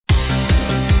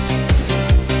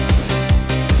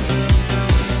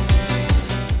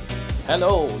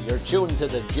Hello, you're tuned to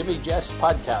the Jimmy Jess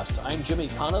podcast. I'm Jimmy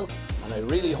Connell, and I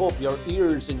really hope your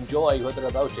ears enjoy what they're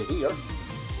about to hear.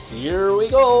 Here we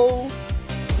go.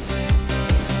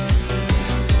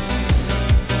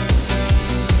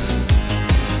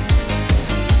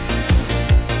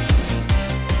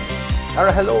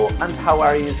 Hello, and how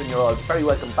are you? And you're all very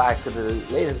welcome back to the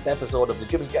latest episode of the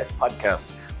Jimmy Jess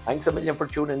podcast. Thanks a million for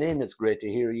tuning in. It's great to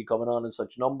hear you coming on in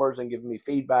such numbers and giving me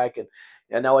feedback. And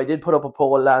now I did put up a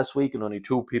poll last week and only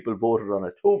 2 people voted on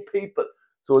it. 2 people.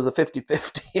 So it was a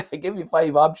 50-50. I gave you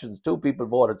 5 options. 2 people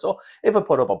voted. So if I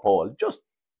put up a poll, just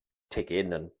tick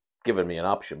in and give me an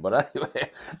option. But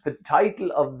anyway, the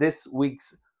title of this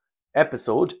week's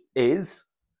episode is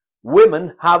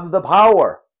Women Have the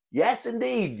Power. Yes,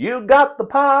 indeed. You got the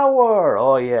power.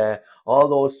 Oh, yeah. All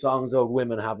those songs of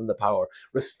women having the power.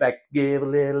 Respect, give a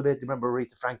little bit. Remember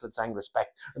Aretha Franklin sang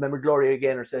Respect. Remember Gloria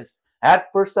Gaynor says, at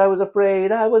first I was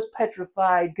afraid, I was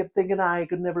petrified, kept thinking I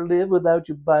could never live without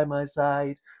you by my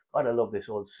side. God, I love this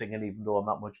old singing, even though I'm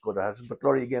not much good at it. But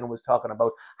Gloria Gaynor was talking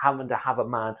about having to have a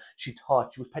man. She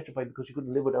thought she was petrified because she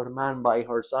couldn't live without a man by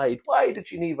her side. Why did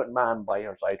she need a man by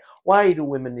her side? Why do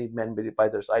women need men by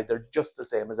their side? They're just the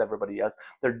same as everybody else.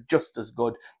 They're just as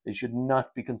good. They should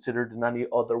not be considered in any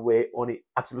other way. Only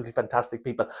absolutely fantastic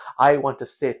people. I want to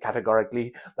state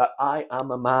categorically that I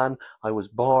am a man. I was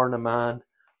born a man.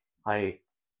 I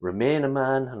remain a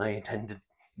man, and I intend to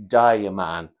die a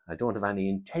man. I don't have any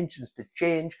intentions to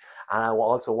change, and I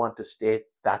also want to state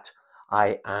that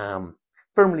I am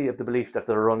firmly of the belief that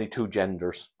there are only 2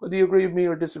 genders. Whether you agree with me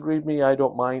or disagree with me, I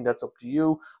don't mind. That's up to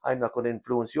you. I'm not going to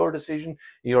influence your decision.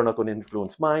 You're not going to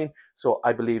influence mine. So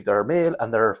I believe there are male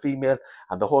and there are female,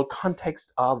 and the whole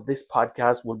context of this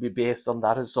podcast will be based on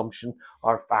that assumption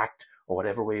or fact, or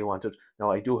whatever way you want it. Now,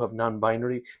 I do have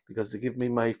non-binary because they give me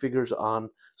my figures on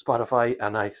Spotify,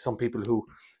 and some people who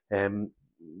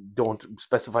don't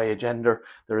specify a gender,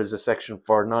 there is a section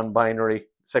for non-binary,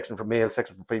 section for male,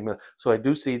 section for female. So I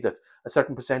do see that a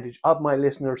certain percentage of my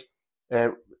listeners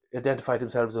identify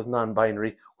themselves as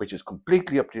non-binary, which is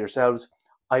completely up to yourselves.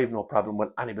 I have no problem with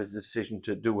anybody's decision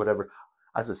to do whatever.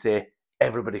 As I say,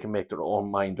 everybody can make their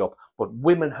own mind up, but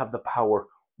women have the power.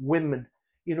 Women,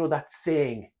 you know that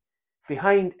saying,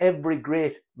 behind every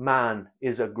great man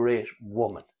is a great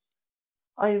woman.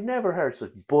 I've never heard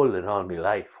such bull in all my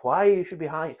life. Why is she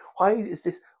behind? Why is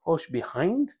this? Oh, she's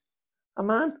behind a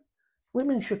man?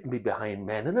 Women shouldn't be behind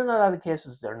men. And in a lot of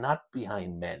cases, they're not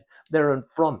behind men. They're in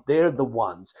front. They're the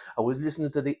ones. I was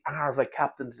listening to the Arva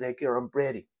captain today, Kieran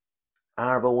Brady.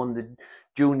 Arva won the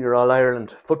Junior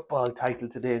All-Ireland football title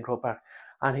today in Croke Park.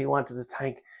 And he wanted to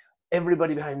thank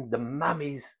everybody behind, the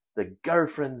mammies, the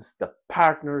girlfriends, the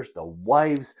partners, the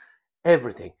wives,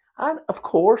 everything. And of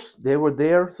course, they were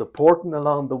there supporting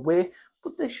along the way,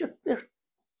 but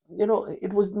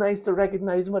it was nice to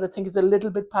recognize them, but I think it's a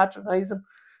little bit patronizing.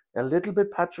 And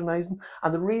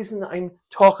the reason I'm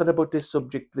talking about this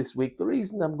subject this week, the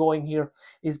reason I'm going here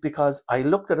is because I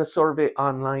looked at a survey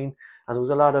online, and there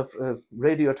was a lot of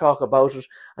radio talk about it,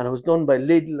 and it was done by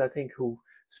Lidl, I think, who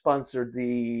sponsored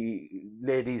the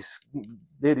ladies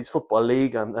football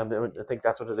league, and I think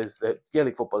that's what it is, the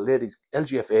Gaelic football ladies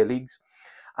LGFA leagues.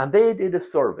 And they did a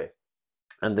survey,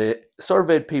 and they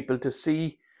surveyed people to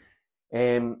see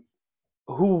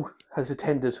who has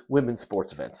attended women's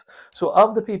sports events. So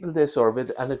of the people they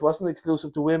surveyed, and it wasn't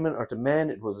exclusive to women or to men,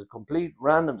 it was a complete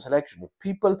random selection of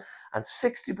people, and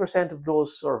 60% of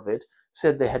those surveyed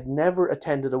said they had never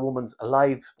attended a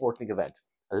live sporting event,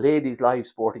 a ladies' live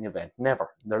sporting event, never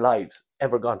in their lives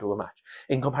ever gone to a match,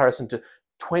 in comparison to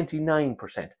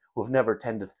 29% who have never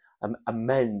attended a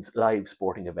men's live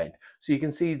sporting event. So you can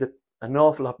see that an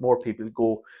awful lot more people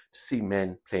go to see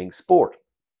men playing sport.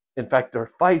 In fact, they're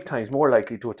 5 times more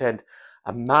likely to attend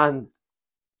a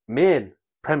main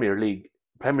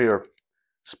Premier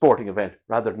sporting event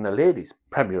rather than a ladies'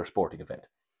 Premier sporting event.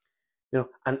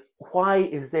 And why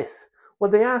is this?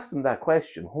 Well, they asked them that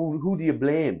question. Who do you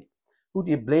blame? Who do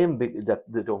you blame that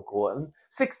they don't go? And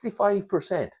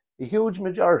 65%, a huge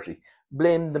majority,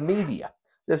 blame the media.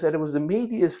 They said it was the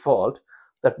media's fault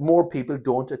that more people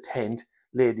don't attend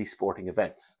ladies' sporting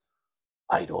events.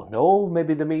 I don't know,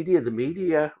 maybe the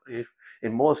media,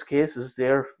 in most cases,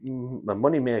 they're a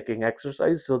money-making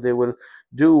exercise, so they will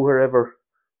do wherever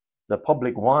the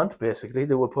public want, basically.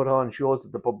 They will put on shows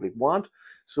that the public want.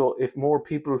 So if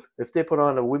they put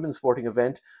on a women's sporting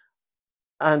event,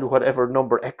 and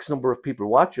whatever X number of people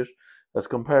watch it, as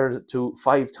compared to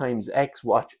 5 times X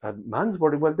watch a man's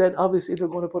sporting, well, then obviously they're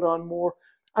going to put on more.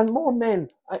 And more men,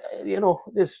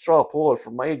 this straw poll,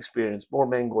 from my experience, more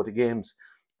men go to games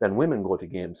than women go to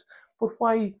games. But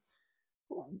why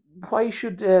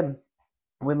should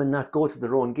women not go to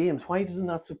their own games? Why do they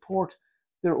not support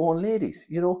their own ladies?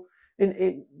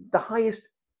 In the highest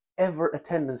ever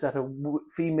attendance at a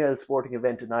female sporting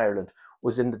event in Ireland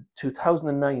was in the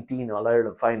 2019 All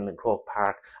Ireland final in Croke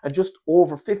Park, and just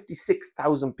over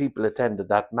 56,000 people attended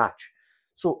that match.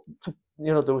 So,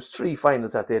 there was three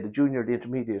finals that day: the junior, the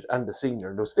intermediate, and the senior.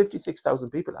 And there was 56,000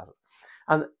 people at it.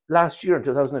 And last year, in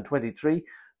 2023,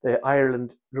 the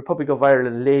Republic of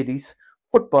Ireland ladies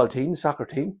football team, soccer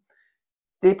team,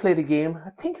 they played a game. I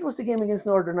think it was the game against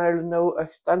Northern Ireland now. I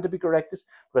stand to be corrected,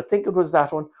 but I think it was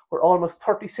that one where almost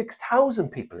 36,000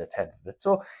 people attended it.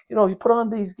 So, if you put on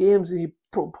these games and you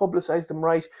publicise them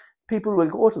right, people will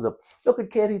go to them. Look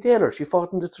at Katie Taylor. She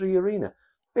fought in the Three Arena.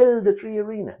 Filled the Three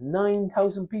Arena,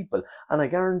 9,000 people. And I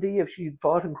guarantee if she'd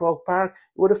fought in Croke Park,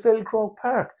 it would have filled Croke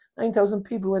Park. 9,000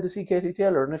 people went to see Katie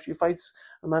Taylor. And if she fights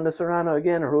Amanda Serrano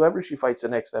again, or whoever she fights the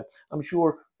next time, I'm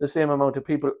sure the same amount of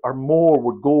people or more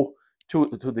would go to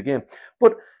the game.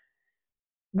 But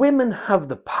women have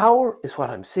the power, is what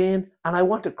I'm saying, and I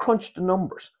want to crunch the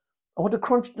numbers. I want to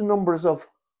crunch the numbers of,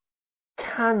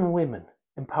 can women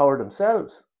empower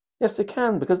themselves? Yes, they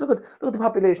can, because look at the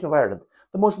population of Ireland.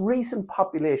 The most recent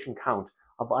population count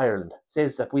of Ireland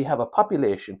says that we have a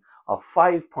population of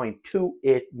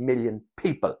 5.28 million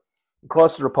people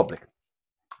across the Republic.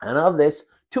 And of this,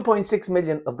 2.6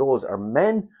 million of those are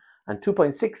men, and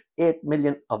 2.68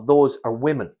 million of those are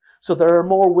women. So there are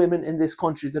more women in this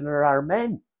country than there are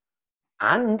men.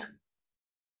 And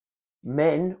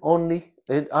men only,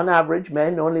 on average,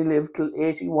 men only live till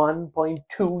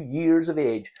 81.2 years of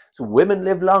age. So women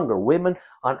live longer. Women,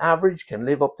 on average, can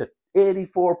live up to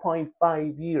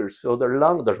 84.5 years. So they're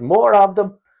long. There's more of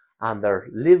them, and they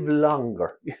live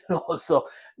longer. So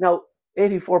now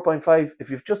 84.5.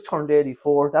 If you've just turned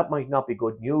 84, that might not be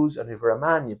good news. And if you're a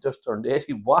man, you've just turned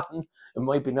 81, it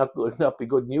might be not be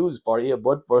good news for you.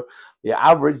 But for the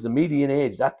average, the median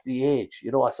age, that's the age.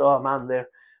 I saw a man there.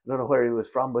 I don't know where he was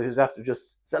from, but he was after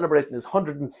just celebrating his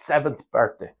 107th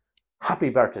birthday. Happy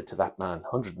birthday to that man,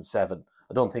 107.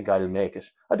 I don't think I'll make it.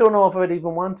 I don't know if I'd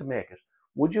even want to make it.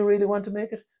 Would you really want to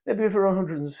make it? Maybe if you're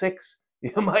 106,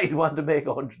 you might want to make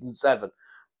 107.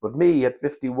 But me at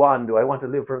 51, do I want to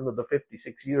live for another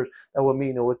 56 years? That would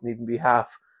mean I wouldn't even be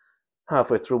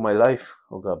halfway through my life.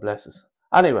 Oh, God bless us.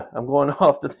 Anyway, I'm going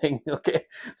off the thing, okay?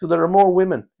 So there are more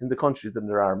women in the country than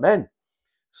there are men.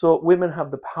 So women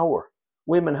have the power.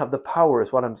 Women have the power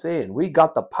is what I'm saying. We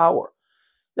got the power.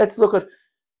 Let's look at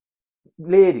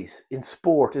ladies in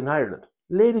sport in Ireland.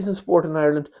 Ladies in sport in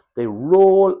Ireland, they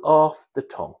roll off the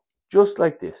tongue. Just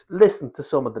like this. Listen to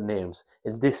some of the names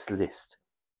in this list.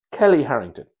 Kelly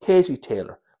Harrington, Katie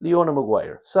Taylor, Leona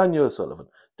Maguire, Sonia O'Sullivan,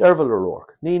 Derval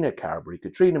O'Rourke, Nina Carberry,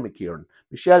 Katrina McKieran,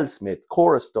 Michelle Smith,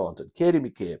 Cora Staunton, Katie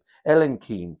McCabe, Ellen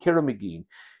Keane, Ciara McGean,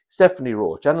 Stephanie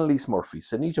Roach, Annalise Murphy,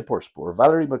 Sanita Purspur,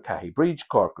 Valerie McCahey, Breach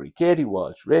Corkery, Katie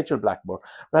Walsh, Rachel Blackmore,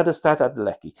 Radostat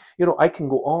Adelecki. I can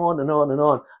go on and on and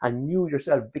on. And you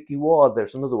yourself, Vicky Ward,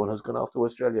 there's another one who's gone off to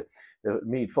Australia, the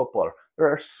Meath footballer. There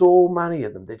are so many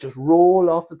of them. They just roll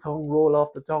off the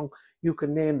tongue. You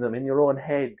can name them in your own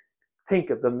head. Think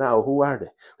of them now. Who are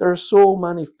they? There are so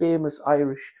many famous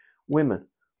Irish women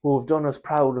who have done us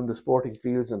proud in the sporting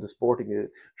fields and the sporting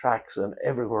tracks and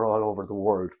everywhere all over the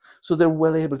world. So they're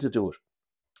well able to do it.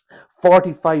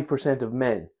 45% of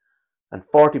men and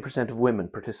 40% of women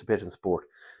participate in sport.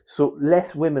 So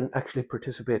less women actually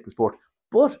participate in sport.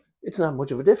 But it's not much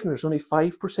of a difference. There's only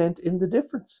 5% in the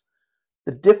difference.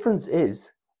 The difference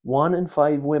is 1 in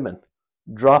 5 women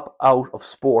drop out of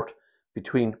sport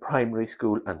between primary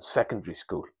school and secondary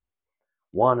school.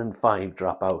 1 in 5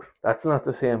 drop out. That's not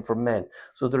the same for men.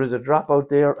 So there is a dropout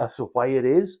there as to why it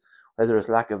is, whether it's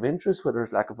lack of interest, whether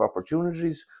it's lack of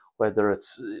opportunities, whether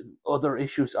it's other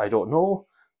issues, I don't know.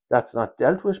 That's not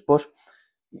dealt with, but,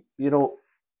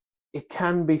 it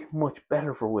can be much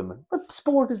better for women. But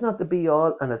sport is not the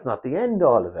be-all and it's not the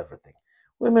end-all of everything.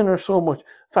 Women are so much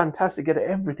fantastic at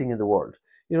everything in the world.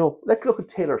 Let's look at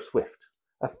Taylor Swift,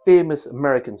 a famous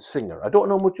American singer. I don't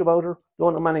know much about her,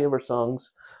 don't know many of her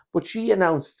songs, but she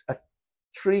announced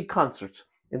 3 concerts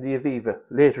in the Aviva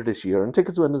later this year, and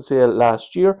tickets went on sale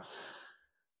last year.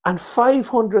 And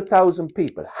 500,000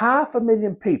 people,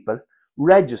 500,000 people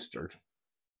registered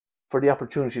for the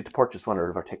opportunity to purchase one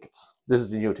of her tickets. This is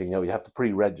the new thing now. You have to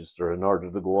pre-register in order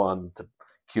to go on to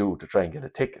queue to try and get a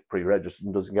ticket.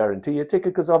 Pre-registering doesn't guarantee you a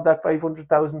ticket, because of that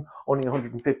 500,000, only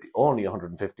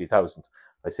 150,000.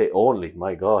 I say only,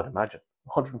 my God, imagine.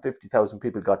 150,000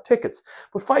 people got tickets.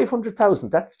 But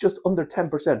 500,000, that's just under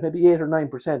 10%, maybe 8 or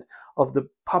 9% of the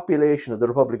population of the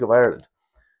Republic of Ireland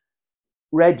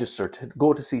registered to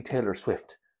go to see Taylor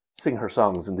Swift. sing her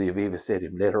songs in the Aviva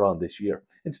Stadium later on this year.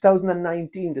 In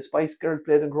 2019, the Spice Girls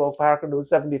played in Croke Park and there was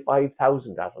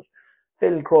 75,000 at it.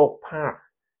 Filled Croke Park.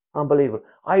 Unbelievable.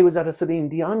 I was at a Celine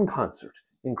Dion concert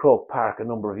in Croke Park a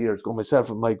number of years ago. Myself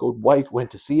and my good wife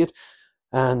went to see it.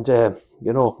 And,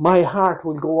 my heart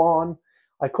will go on.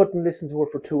 I couldn't listen to her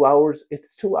for 2 hours.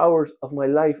 It's 2 hours of my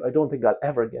life I don't think I'll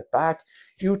ever get back.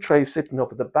 You try sitting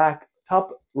up at the back,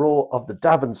 top row of the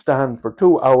Davin stand for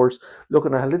 2 hours,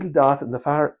 looking at a little dot in the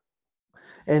far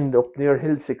end up near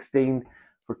Hill 16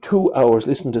 for 2 hours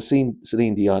listening to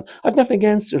Celine Dion. I've nothing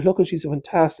against her. Look, she's a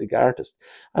fantastic artist.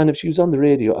 And if she was on the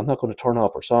radio, I'm not going to turn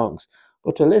off her songs.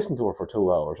 But to listen to her for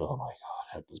 2 hours, oh my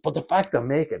God, help us. But the fact I'm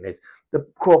making is the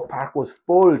Croke Park was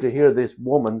full to hear this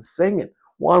woman singing.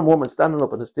 One woman standing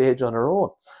up on the stage on her own.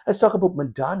 Let's talk about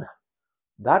Madonna.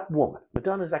 That woman.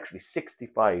 Madonna's actually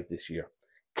 65 this year.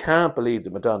 Can't believe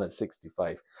that Madonna is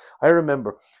 65. I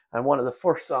remember, and one of the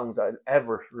first songs I'll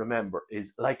ever remember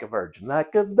is Like a Virgin.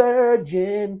 Like a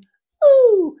virgin,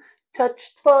 ooh,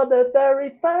 touched for the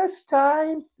very first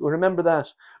time. You remember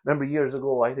that? Remember years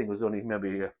ago, I think it was only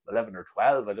maybe 11 or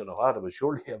 12, I don't know what, I was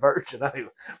surely a virgin anyway,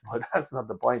 but that's not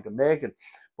the point I'm making.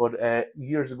 But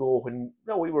years ago when,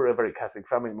 we were a very Catholic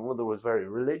family, my mother was very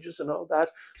religious and all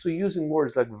that, so using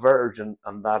words like virgin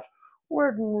and that,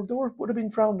 would have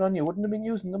been frowned on. You wouldn't have been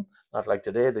using them. Not like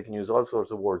today, they can use all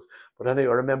sorts of words. But anyway,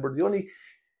 I remember the only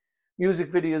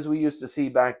music videos we used to see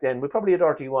back then, we probably had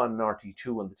RT1 and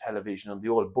RT2 on the television, on the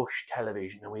old Bush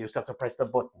television, and we used to have to press the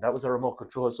button. That was a remote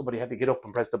control. Somebody had to get up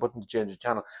and press the button to change the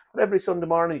channel. But every Sunday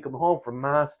morning, you come home from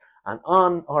Mass, and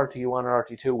on RT1 or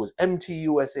RT2 was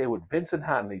MTUSA with Vincent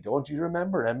Hanley. Don't you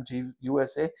remember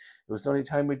MTUSA? It was the only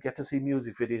time we'd get to see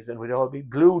music videos, and we'd all be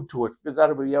glued to it, because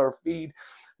that would be our feed.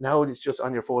 Now it's just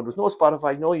on your phone. There's no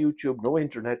Spotify, no YouTube, no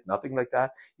internet, nothing like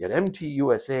that. You had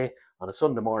MTUSA on a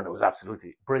Sunday morning. It was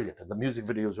absolutely brilliant, and the music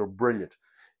videos were brilliant.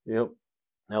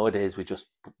 Nowadays we just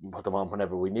put them on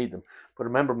whenever we need them. But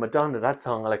remember Madonna, that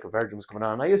song Like a Virgin was coming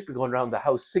on. I used to be going around the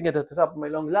house singing at the top of my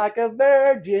lungs, like a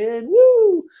virgin,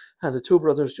 woo! And the two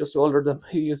brothers just older than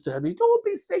me used to tell me, don't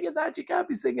be singing that. You can't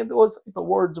be singing those type of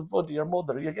words in front of your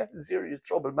mother. You'll get in serious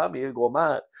trouble. Mammy, you'll go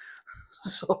mad.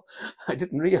 So I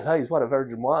didn't realize what a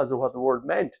virgin was or what the word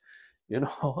meant,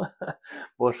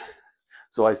 but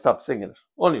so I stopped singing it.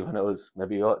 Only when I was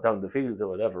maybe down the fields or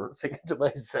whatever, singing to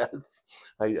myself,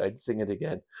 I'd sing it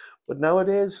again. But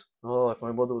nowadays, if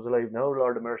my mother was alive now,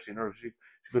 Lord of mercy, she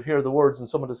could hear the words in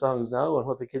some of the songs now and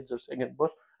what the kids are singing.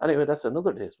 But anyway, that's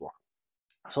another day's work.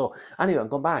 So anyway, I'm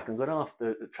going back and going off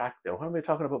the track there. What am I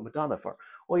talking about Madonna for?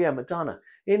 Oh yeah, Madonna.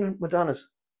 In Madonna's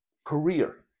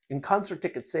career, in concert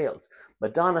ticket sales,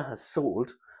 Madonna has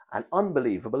sold an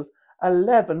unbelievable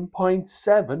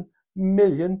 11.7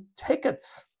 million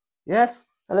tickets. Yes,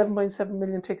 11.7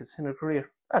 million tickets in her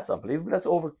career. That's unbelievable. That's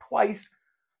over twice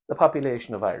the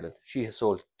population of Ireland she has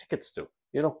sold tickets to.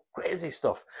 Crazy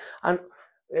stuff. And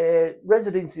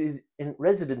residencies in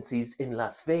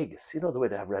Las Vegas. The way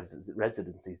they have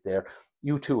residencies there.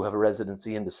 U2 have a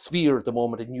residency in the Sphere at the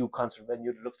moment, a new concert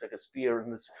venue that looks like a sphere,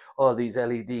 and it's all these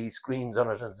LED screens on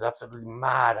it, and it's absolutely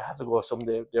mad. I have to go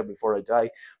someday there before I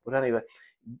die. But anyway,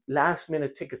 last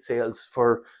minute ticket sales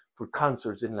for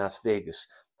concerts in Las Vegas.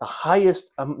 The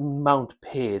highest amount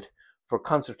paid for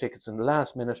concert tickets in the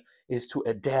last minute is to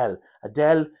Adele.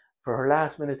 Adele, for her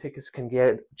last minute tickets, can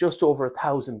get just over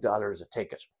 $1,000 a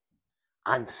ticket.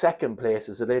 And second place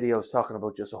is a lady I was talking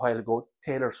about just a while ago,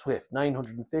 Taylor Swift,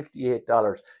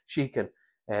 $958 she can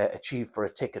achieve for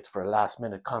a ticket for a last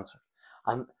minute concert.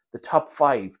 And the top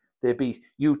five, they beat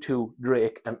U2,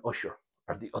 Drake and Usher,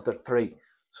 are the other three.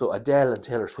 So Adele and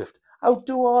Taylor Swift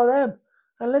outdo all them.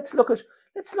 And let's look at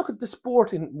the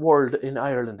sporting world in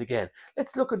Ireland again.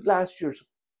 Let's look at last year's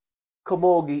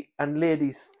Camogie and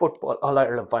ladies football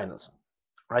All-Ireland finals.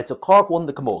 Right, so Cork won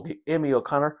the Camogie. Amy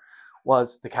O'Connor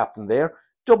was the captain there.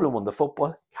 Dublin won the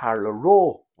football. Carla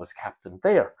Rowe was captain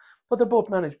there. But they're both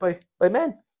managed by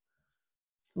men.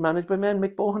 Managed by men.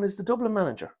 Mick Bohan is the Dublin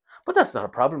manager. But that's not a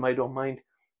problem. I don't mind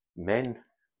men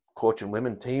coaching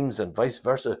women teams and vice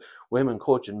versa. Women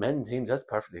coaching men teams. That's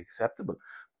perfectly acceptable.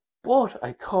 But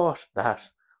I thought that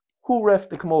who ref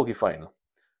the Camogie final?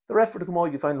 The ref for the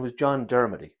Camogie final was John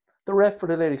Dermody. The ref for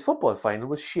the ladies football final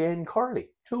was Shane Curley.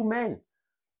 Two men.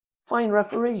 Fine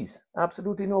referees.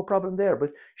 Absolutely no problem there.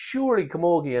 But surely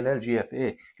Camogie and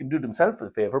LGFA can do themselves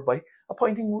a favour by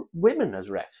appointing women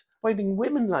as refs, appointing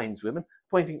women lineswomen,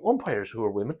 appointing umpires who are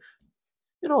women,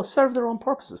 serve their own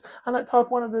purposes. And I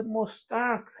thought one of the most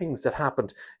stark things that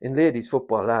happened in ladies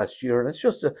football last year, and it's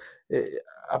just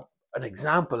an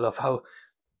example of how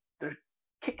they're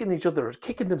kicking each other,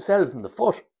 kicking themselves in the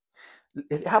foot.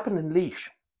 It happened in Laois.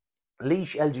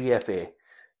 Laois LGFA.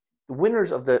 The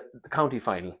winners of the county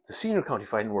final, the senior county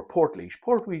final, were Portlaoise.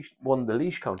 Portlaoise won the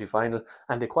Laois county final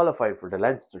and they qualified for the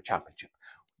Leinster Championship.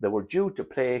 They were due to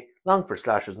play Longford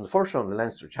Slashers in the first round of the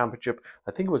Leinster Championship.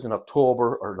 I think it was in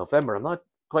October or November. I'm not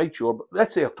quite sure, but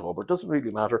let's say October. It doesn't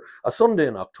really matter. A Sunday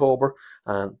in October,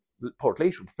 and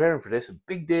Portlaoise were preparing for this. A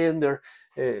big day in their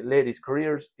ladies'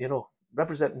 careers,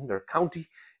 representing their county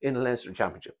in the Leinster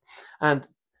Championship. And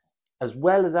as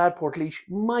well as that, Portlaoise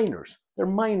minors, their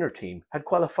minor team, had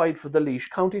qualified for the Laois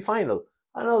County Final.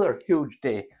 Another huge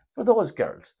day for those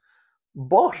girls.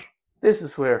 But this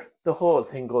is where the whole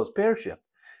thing goes pear-shaped.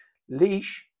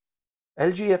 Laois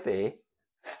LGFA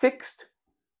fixed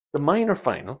the minor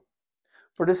final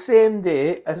for the same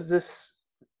day as this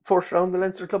first round of the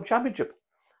Leinster Club Championship.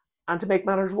 And to make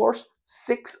matters worse,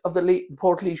 6 of the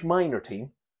Portlaoise minor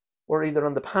team were either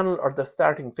on the panel or the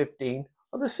starting 15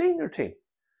 of the senior team.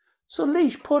 So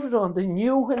Laois put it on. They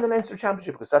knew in the Leinster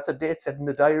Championship, because that's a date set in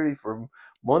the diary for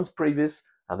months previous,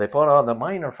 and they put on the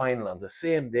minor final on the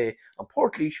same day, and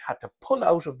Portlaoise had to pull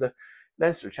out of the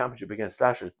Leinster Championship against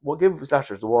Slashers. We'll give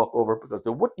Slashers the walkover because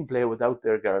they wouldn't play without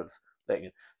their girls playing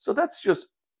it. So that's just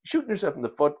shooting yourself in the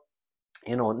foot,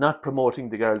 not promoting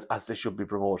the girls as they should be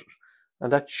promoted.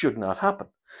 And that should not happen.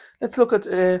 Let's look at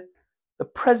the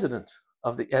president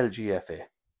of the LGFA.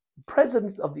 The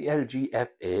president of the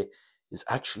LGFA is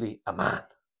actually a man.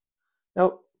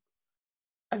 Now,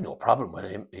 I have no problem with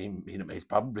him. He's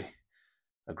probably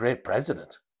a great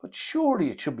president, but surely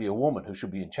it should be a woman who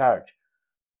should be in charge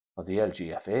of the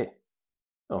LGFA.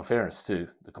 Now, in fairness to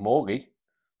the Camogie,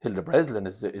 Hilda Breslin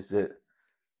is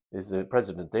the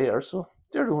president there, so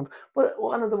they're the one. But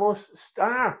one of the most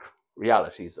stark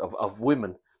realities of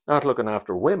women not looking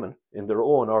after women in their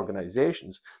own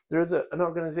organizations, there is an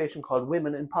organization called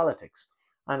Women in Politics.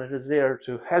 And it is there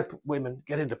to help women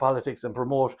get into politics and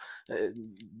promote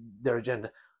their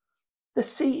agenda. The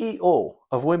CEO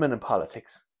of Women in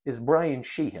Politics is Brian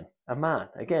Sheehan, a man.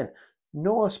 Again,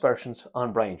 no aspersions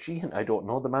on Brian Sheehan. I don't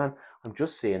know the man. I'm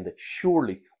just saying that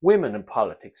surely women in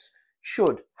politics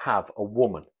should have a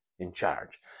woman in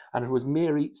charge. And it was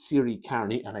Mary Siri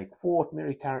Carney, and I quote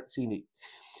Mary Carney.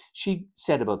 She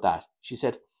said about that, she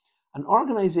said, "An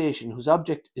organisation whose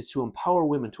object is to empower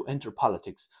women to enter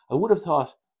politics, I would have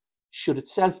thought, should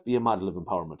itself be a model of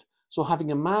empowerment. So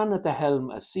having a man at the helm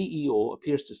as CEO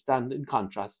appears to stand in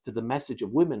contrast to the message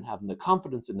of women having the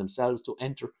confidence in themselves to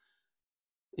enter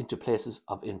into places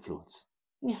of influence."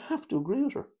 And you have to agree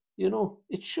with her.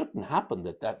 It shouldn't happen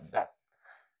that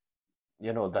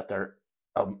they're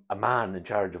a man in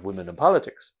charge of women in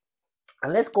politics.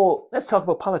 And let's talk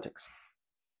about politics.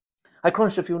 I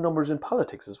crunched a few numbers in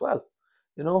politics as well.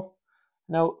 Now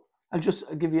I'll just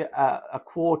give you a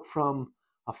quote from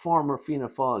a former Fianna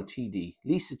Fáil TD,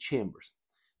 Lisa Chambers.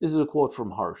 This is a quote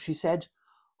from her. She said,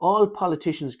 "All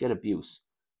politicians get abuse,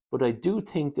 but I do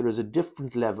think there is a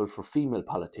different level for female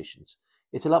politicians.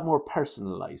 It's a lot more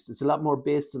personalised. It's a lot more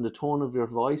based on the tone of your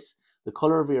voice, the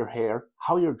colour of your hair,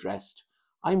 how you're dressed.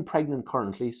 I'm pregnant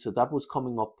currently, so that was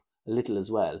coming up a little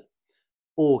as well.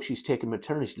 Oh, she's taking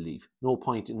maternity leave. No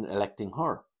point in electing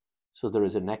her." So there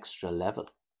is an extra level.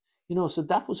 So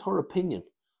that was her opinion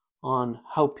on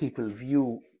how people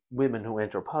view women who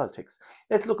enter politics.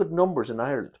 Let's look at numbers in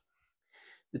Ireland.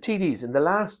 The TDs in the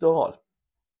last Dáil,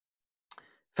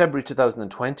 February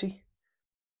 2020,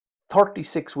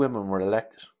 36 women were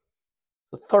elected.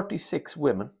 So 36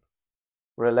 women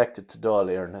were elected to Dáil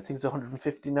Éireann, and I think it's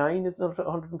 159, isn't it?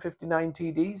 159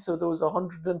 TDs, so there was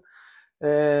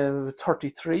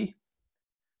 123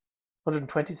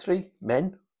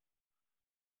 men.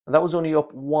 And that was only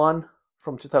up 1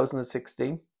 from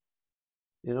 2016,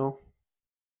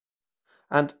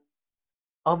 And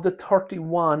of the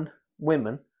 31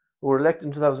 women who were elected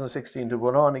in 2016 to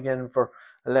go on again for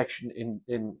election in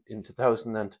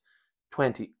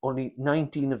 2020, only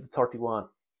 19 of the 31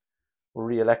 were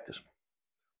re-elected.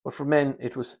 But for men,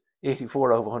 it was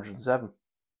 84 out of 107.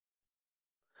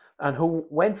 And who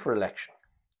went for election?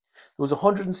 There was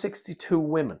 162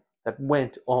 women that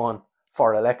went on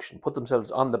for election, put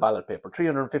themselves on the ballot paper,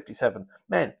 357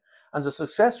 men. And the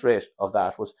success rate of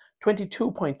that was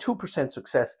 22.2%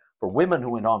 success for women who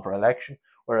went on for election,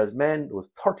 whereas men, it was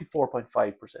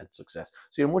 34.5% success.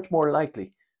 So you're much more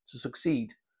likely to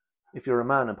succeed if you're a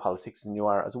man in politics than you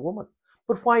are as a woman.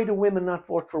 But why do women not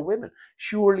vote for women?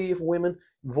 Surely if women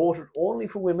voted only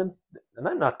for women, and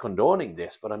I'm not condoning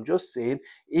this, but I'm just saying,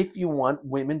 if you want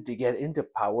women to get into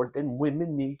power, then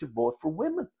women need to vote for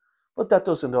women. But that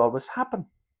doesn't always happen.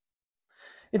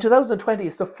 In 2020,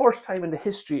 it's the first time in the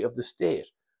history of the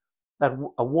state that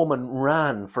a woman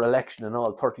ran for election in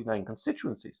all 39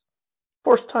 constituencies.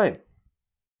 First time.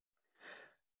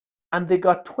 And they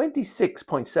got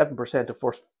 26.7% of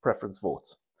first preference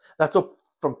votes. That's up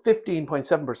from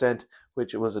 15.7%,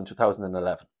 which it was in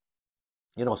 2011.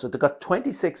 So they got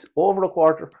 26, over a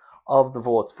quarter of the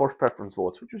votes, first preference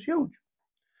votes, which was huge.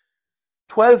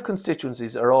 12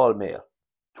 constituencies are all male.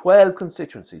 12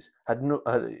 constituencies had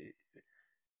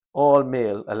all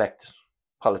male elected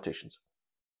politicians.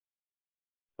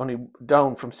 Only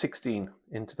down from 16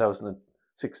 in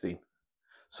 2016.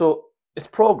 So it's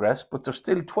progress, but there's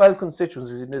still 12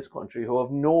 constituencies in this country who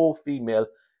have no female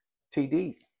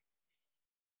TDs.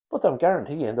 But I'm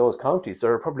guaranteeing in those counties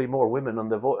there are probably more women on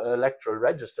the electoral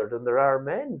register than there are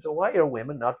men. So why are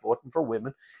women not voting for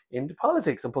women into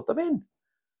politics and put them in?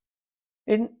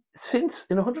 In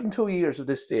 102 years of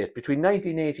this state, between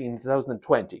 1918 and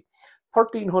 2020,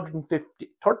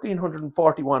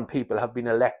 1,341 people have been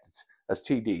elected as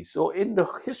TDs. So in the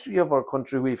history of our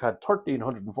country, we've had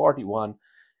 1,341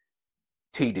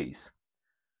 TDs.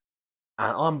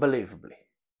 And unbelievably,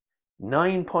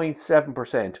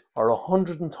 9.7% or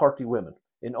 130 women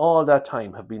in all that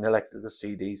time have been elected as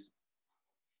TDs.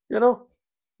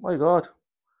 My God.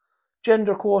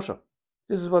 Gender quota.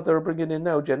 This is what they're bringing in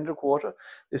now, gender quota.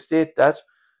 They state that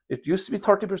it used to be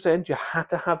 30%. You had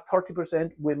to have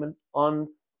 30% women on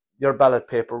your ballot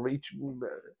paper. Each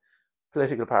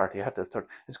political party had to have 30.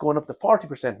 It's going up to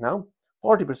 40% now.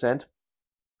 40%.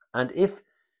 And if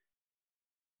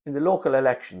in the local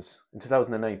elections in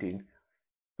 2019,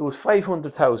 there was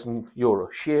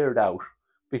 €500,000 shared out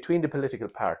between the political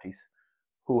parties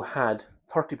who had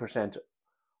 30%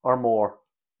 or more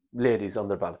ladies on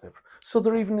their ballot paper. So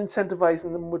they're even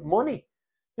incentivizing them with money.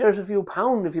 Here's a few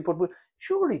pounds if you put.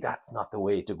 Surely that's not the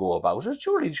way to go about it.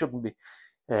 Surely it shouldn't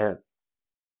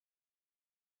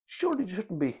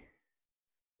be.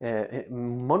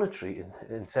 Monetary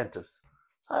incentives.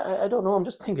 I don't know. I'm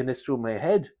just thinking this through my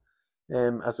head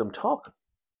as I'm talking.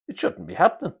 It shouldn't be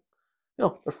happening.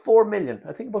 There's 4 million.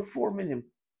 I think about 4 million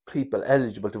people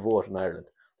eligible to vote in Ireland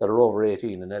that are over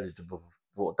 18 and eligible to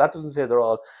vote. That doesn't say they're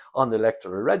all on the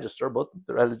electoral register, but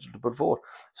they're eligible to vote.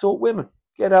 So women,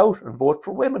 get out and vote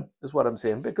for women, is what I'm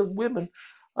saying. Because women,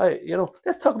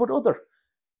 let's talk about other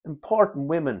important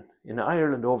women in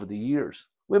Ireland over the years.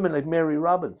 Women like Mary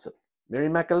Robinson, Mary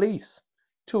McAleese,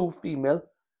 2 female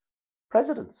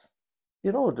presidents.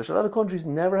 There's a lot of countries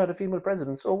never had a female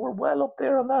president, so we're well up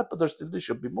there on that, but there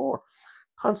should be more.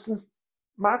 Constance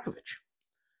Markievicz,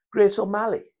 Grace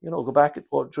O'Malley, go back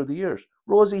through the years.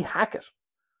 Rosie Hackett,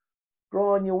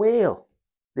 Gráinne Whale,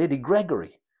 Lady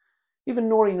Gregory, even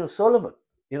Noreen O'Sullivan.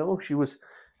 She was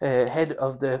head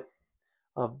of the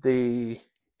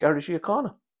Garda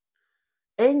Síochána.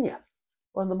 Enya,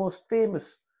 one of the most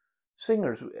famous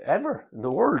singers ever in the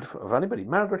world of anybody.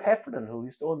 Margaret Heffernan, who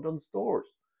used to own Dunnes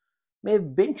Stores. Maeve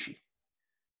Binchy,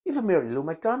 even Mary Lou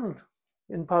MacDonald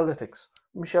in politics.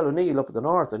 Michelle O'Neill up at the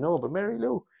north, I know, but Mary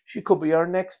Lou, she could be our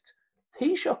next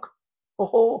Taoiseach.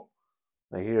 Oh,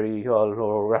 I hear you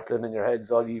all rattling in your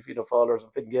heads, all you Fianna Fáilers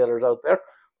and Fine Gaelers out there,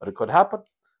 but it could happen.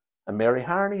 And Mary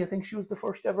Harney, I think she was the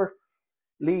first ever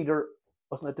leader,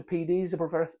 wasn't it the PDs, the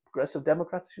Progressive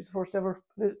Democrats? She was the first ever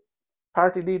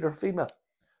party leader, female.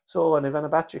 So, and Ivana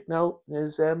Bacik now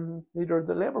is leader of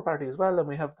the Labour Party as well, and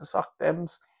we have the Soc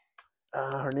Dems.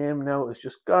 Her name now is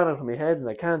just gone out of my head and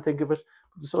I can't think of it.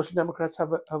 But the Social Democrats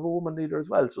have a woman leader as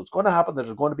well. So it's going to happen that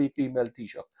there's going to be female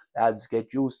Taoiseach. Lads,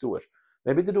 get used to it.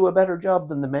 Maybe they do a better job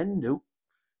than the men do,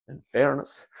 in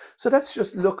fairness. So that's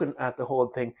just looking at the whole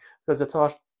thing, because I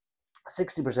thought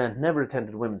 60% never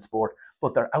attended women's sport,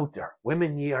 but they're out there.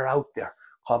 Women, ye are out there.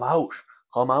 Come out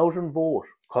and vote.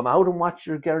 Come out and watch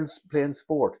your girls playing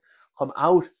sport. Come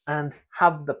out and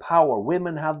have the power.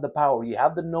 Women have the power. You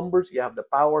have the numbers. You have the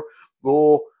power.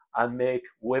 Go and make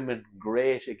women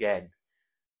great again.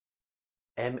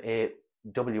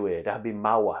 MAWA. That'd be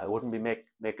MAWA. It wouldn't be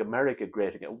make America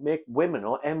great again. Make women.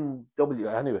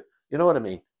 MW. Anyway, you know what I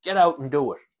mean. Get out and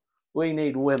do it. We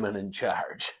need women in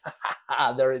charge.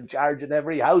 They're in charge in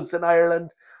every house in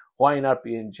Ireland. Why not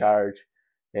be in charge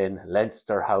in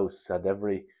Leinster House and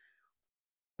every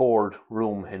board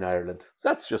room in Ireland? So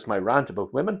that's just my rant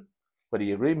about women. Whether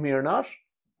you agree with me or not,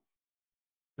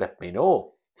 let me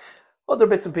know. Other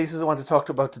bits and pieces I want to talk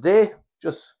about today,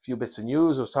 just a few bits of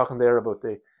news. I was talking there about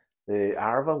the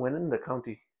Arva winning, the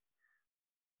County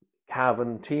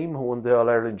Cavan team who won the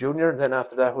All-Ireland Junior. And then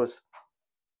after that was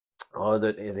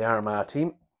the Armagh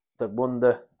team that won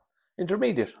the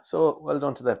intermediate. So well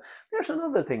done to them. There's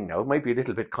another thing now. It might be a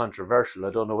little bit controversial. I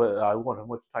don't know. I won't have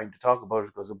much time to talk about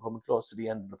it because I'm coming close to the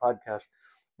end of the podcast.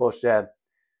 But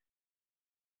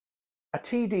a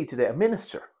TD today, a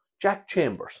minister, Jack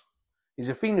Chambers, He's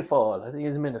a Fianna Fáil. I think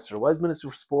he's a minister. Was Minister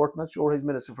for Sport. Not sure he's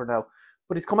minister for now.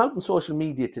 But he's come out on social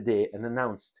media today and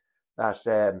announced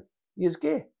that he is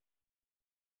gay.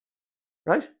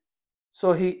 Right?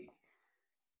 So the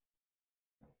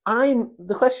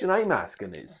question I'm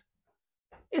asking is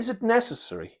it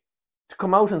necessary to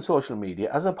come out on social media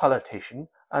as a politician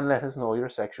and let us know your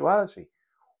sexuality?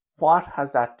 What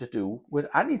has that to do with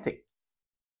anything?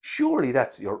 Surely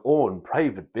that's your own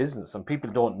private business and people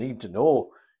don't need to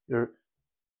know your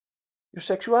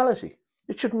sexuality.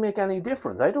 It shouldn't make any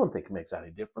difference. I don't think it makes any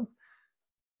difference.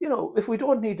 If we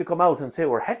don't need to come out and say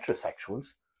we're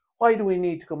heterosexuals, why do we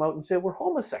need to come out and say we're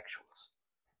homosexuals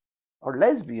or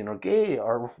lesbian or gay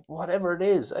or whatever it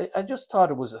is? I just thought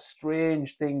it was a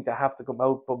strange thing to have to come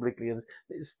out publicly and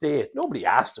state. Nobody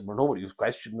asked him or nobody was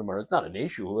questioning him, or it's not an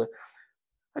issue.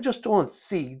 I just don't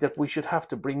see that we should have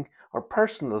to bring our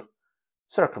personal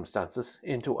circumstances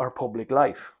into our public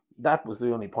life. That was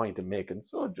the only point I'm making.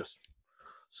 So just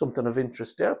something of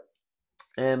interest there.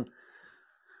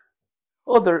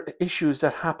 Other issues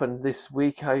that happened this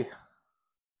week, I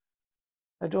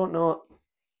don't know.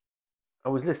 I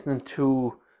was listening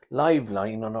to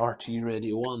Liveline on RTÉ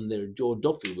Radio 1 there. Joe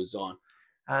Duffy was on,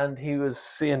 and he was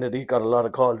saying that he got a lot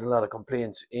of calls, a lot of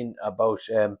complaints in about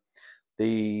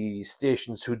the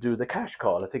stations who do the cash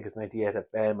call. I think it's 98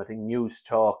 FM, I think News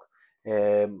Talk.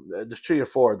 There's 3 or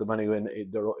 4 of them anyway.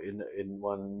 They're in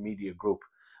one media group,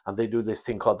 and they do this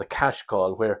thing called the cash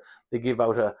call, where they give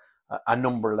out a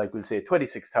number, like we'll say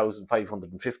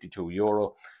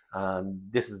 €26,552, and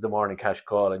this is the morning cash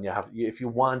call. And if you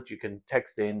want, you can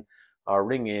text in or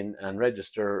ring in and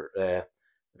register. I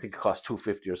think it costs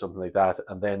 $2.50 or something like that.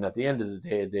 And then at the end of the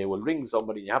day, they will ring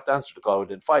somebody. And you have to answer the call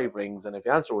within 5 rings. And if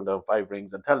you answer within 5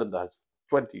 rings and tell them that it's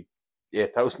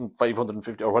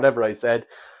 28,550 or whatever I said,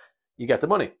 you get the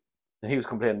money. And he was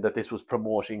complaining that this was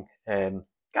promoting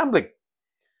gambling.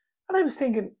 And I was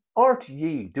thinking,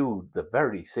 RTÉ do the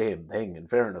very same thing, in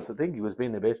fairness. I think he was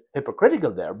being a bit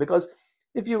hypocritical there, because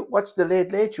if you watch the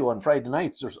Late Late Show on Friday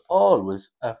nights, there's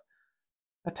always a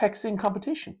texting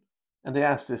competition. And they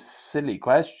ask this silly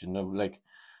question of, like,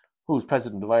 who's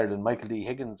President of Ireland, Michael D.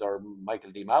 Higgins or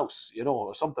Michael D. Mouse,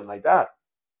 or something like that.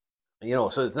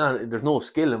 So it's not, there's no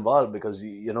skill involved because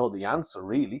you know the answer,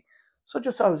 really. So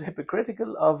just I was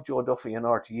hypocritical of Joe Duffy and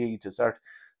RTÉ to start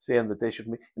saying that they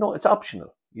should be, it's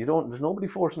optional. There's nobody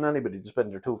forcing anybody to spend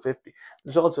their $2.50.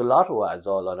 There's also Lotto ads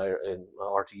all in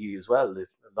RTÉ as well.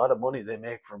 There's a lot of money they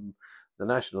make from the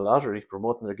National Lottery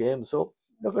promoting their games. So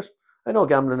look, I know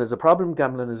gambling is a problem.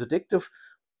 Gambling is addictive,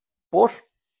 but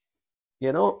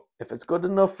if it's good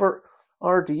enough for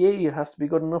RTÉ, it has to be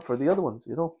good enough for the other ones.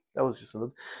 That was just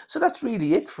another. So that's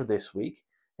really it for this week.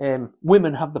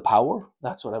 Women have the power.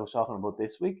 That's what I was talking about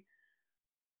this week.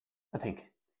 I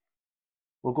think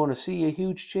we're going to see a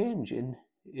huge change in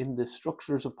the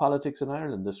structures of politics in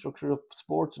Ireland, the structure of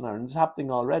sports in Ireland. It's happening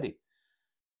already.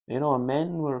 And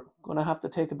men were going to have to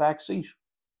take a back seat.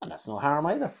 And that's no harm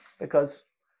either, because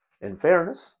in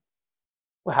fairness,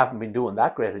 we haven't been doing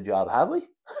that great a job, have we?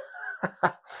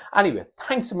 Anyway,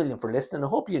 thanks a million for listening. I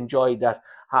hope you enjoyed that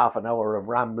half an hour of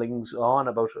ramblings on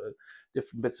about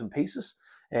different bits and pieces.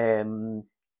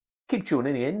 Keep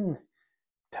tuning in.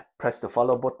 Press the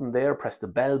follow button there, press the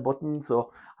bell button.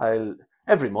 So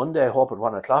every Monday, I hope at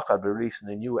 1 o'clock, I'll be releasing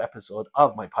a new episode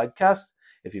of my podcast.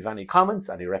 If you have any comments,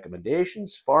 any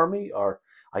recommendations for me, or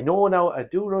I do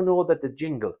know that the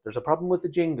jingle, there's a problem with the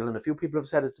jingle, and a few people have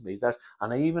said it to me,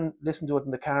 and I even listened to it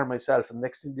in the car myself, and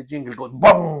next thing the jingle goes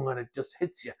boom, and it just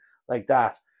hits you like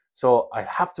that. So I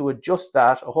have to adjust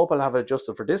that. I hope I'll have it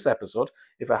adjusted for this episode.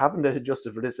 If I haven't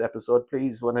adjusted for this episode,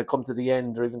 please, when I come to the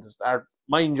end or even to start,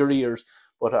 mind your ears.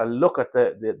 But I'll look at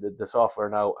the software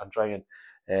now and try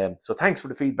and... so thanks for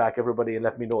the feedback, everybody, and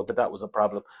let me know that was a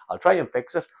problem. I'll try and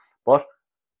fix it. But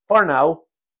for now,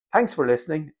 thanks for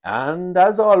listening. And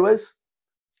as always,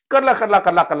 good luck, good luck,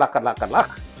 good luck, good luck, good luck, good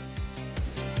luck.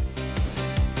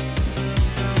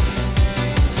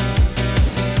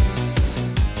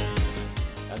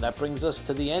 That brings us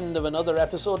to the end of another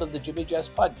episode of the Jimmy Jess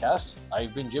podcast.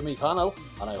 I've been Jimmy Connell,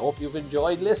 and I hope you've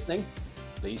enjoyed listening.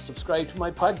 Please subscribe to my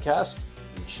podcast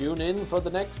and tune in for the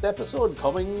next episode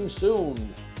coming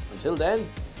soon. Until then,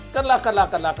 good luck, good luck,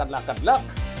 good luck, good luck, good luck.